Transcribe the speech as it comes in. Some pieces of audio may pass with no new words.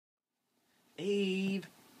Eve!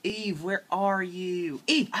 Eve, where are you?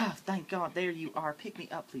 Eve! Oh, thank God, there you are. Pick me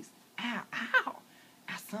up, please. Ow, ow!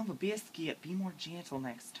 Ah, son of a biscuit. Be more gentle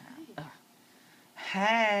next time. Ugh.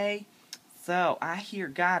 Hey! So, I hear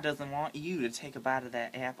God doesn't want you to take a bite of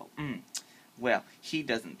that apple. Well, he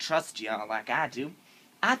doesn't trust y'all like I do.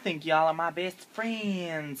 I think y'all are my best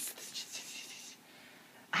friends.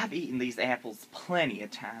 I've eaten these apples plenty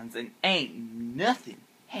of times, and ain't nothing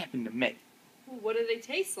happened to me. What do they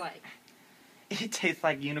taste like? It tastes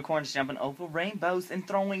like unicorns jumping over rainbows and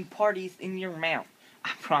throwing parties in your mouth.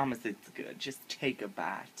 I promise it's good. Just take a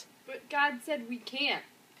bite. But God said we can't.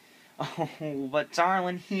 Oh, but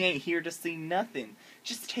darling, he ain't here to see nothing.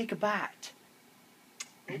 Just take a bite.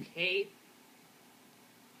 Okay.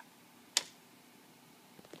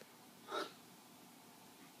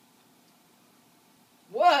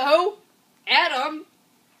 Whoa! Adam!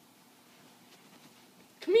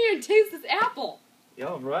 Come here and taste this apple.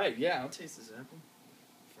 Yeah, right. Yeah, I'll taste this apple.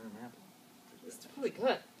 Firm apple. It's really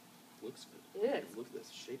good. Looks good. It is. Look at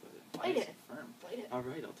the shape of it. Bite Nice it. and firm. Bite it. All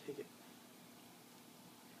right, I'll take it.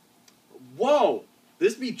 Whoa!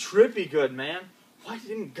 This be trippy good, man. Why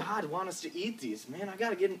didn't God want us to eat these, man? I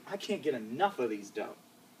can't get enough of these dough.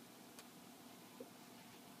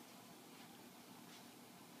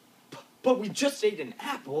 But we just ate an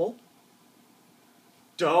apple.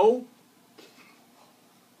 Dough?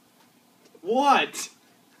 What?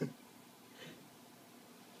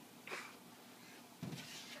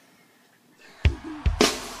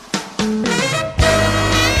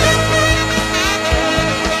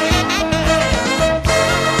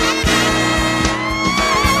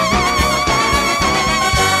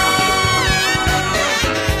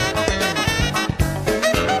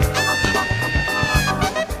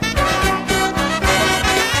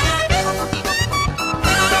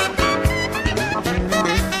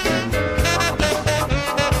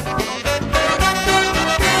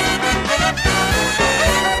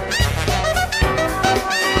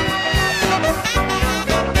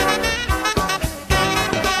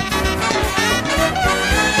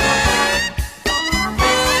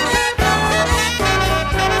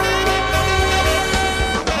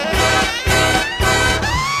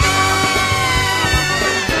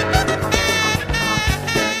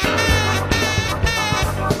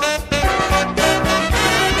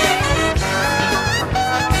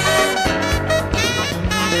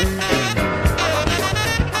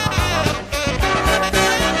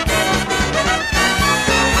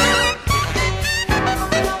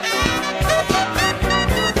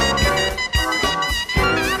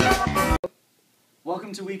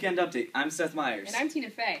 Welcome to Weekend Update. I'm Seth Myers. And I'm Tina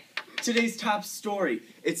Fey. Today's top story.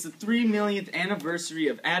 It's the 3 millionth anniversary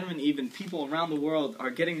of Adam and Eve, and people around the world are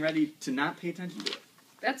getting ready to not pay attention to it.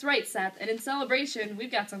 That's right, Seth. And in celebration,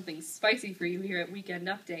 we've got something spicy for you here at Weekend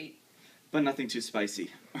Update. But nothing too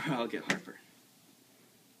spicy, or I'll get heartburn.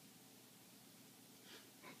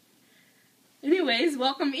 Anyways,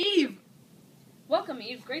 welcome Eve! Welcome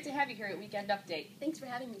Eve. Great to have you here at Weekend Update. Thanks for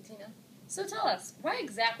having me, Tina. So tell us, why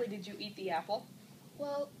exactly did you eat the apple?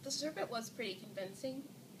 Well, the serpent was pretty convincing,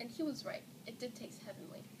 and he was right. It did taste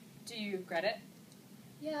heavenly. Do you regret it?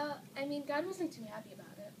 Yeah, I mean, God wasn't too happy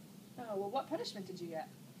about it. Oh, well, what punishment did you get?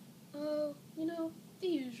 Oh, you know, the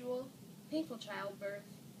usual. Painful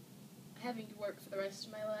childbirth, having to work for the rest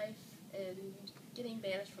of my life, and getting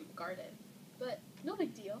banished from the garden. But no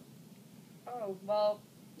big deal. Oh, well,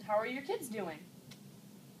 how are your kids doing?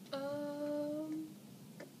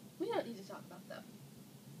 We don't need to talk about them.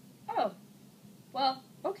 Oh, well,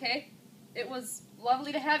 okay. It was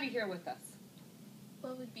lovely to have you here with us.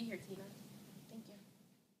 Lovely to be here, Tina. Thank you.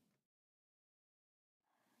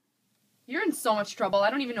 You're in so much trouble, I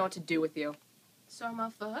don't even know what to do with you. So I'm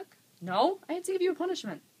off the hook? No, I had to give you a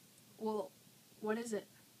punishment. Well, what is it?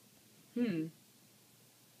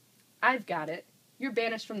 I've got it. You're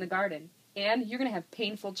banished from the garden, and you're going to have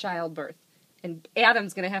painful childbirth, and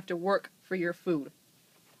Adam's going to have to work for your food.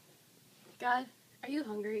 God, are you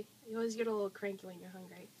hungry? You always get a little cranky when you're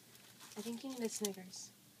hungry. I think you need a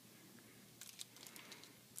Snickers.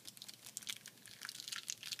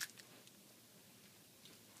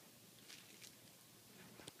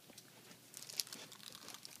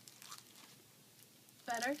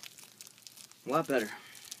 Better? A lot better.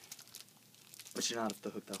 But you're not off the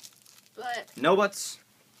hook, though. But No buts.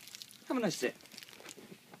 Have a nice day.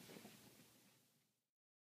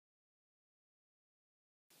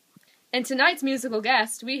 And tonight's musical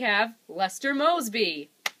guest, we have Lester Mosby.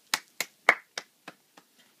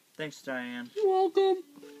 Thanks, Diane. You're welcome.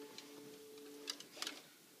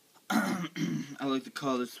 I like to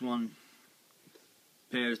call this one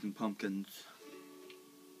Pears and Pumpkins.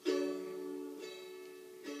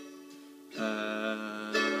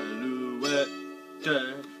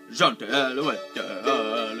 Jante Alouette,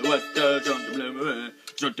 Alouette, Jante Bleu,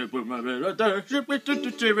 Jante Bleu,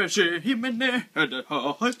 Jimene, and the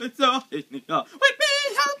whole hospital, wake me up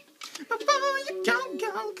before you go,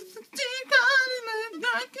 'cause I'm still gone in the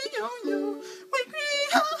night, yo, wake me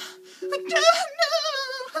up, I don't know.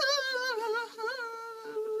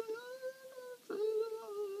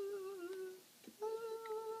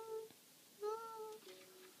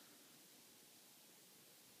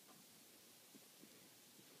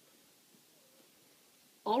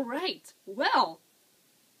 All right. Well,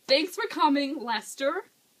 thanks for coming, Lester.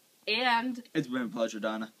 And It's been a pleasure,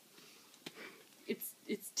 Donna.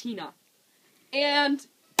 it's Tina. And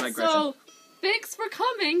Bye, Gretchen. so, thanks for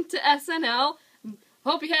coming to SNL.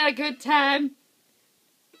 Hope you had a good time.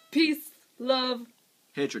 Peace, love,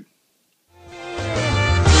 Hatred.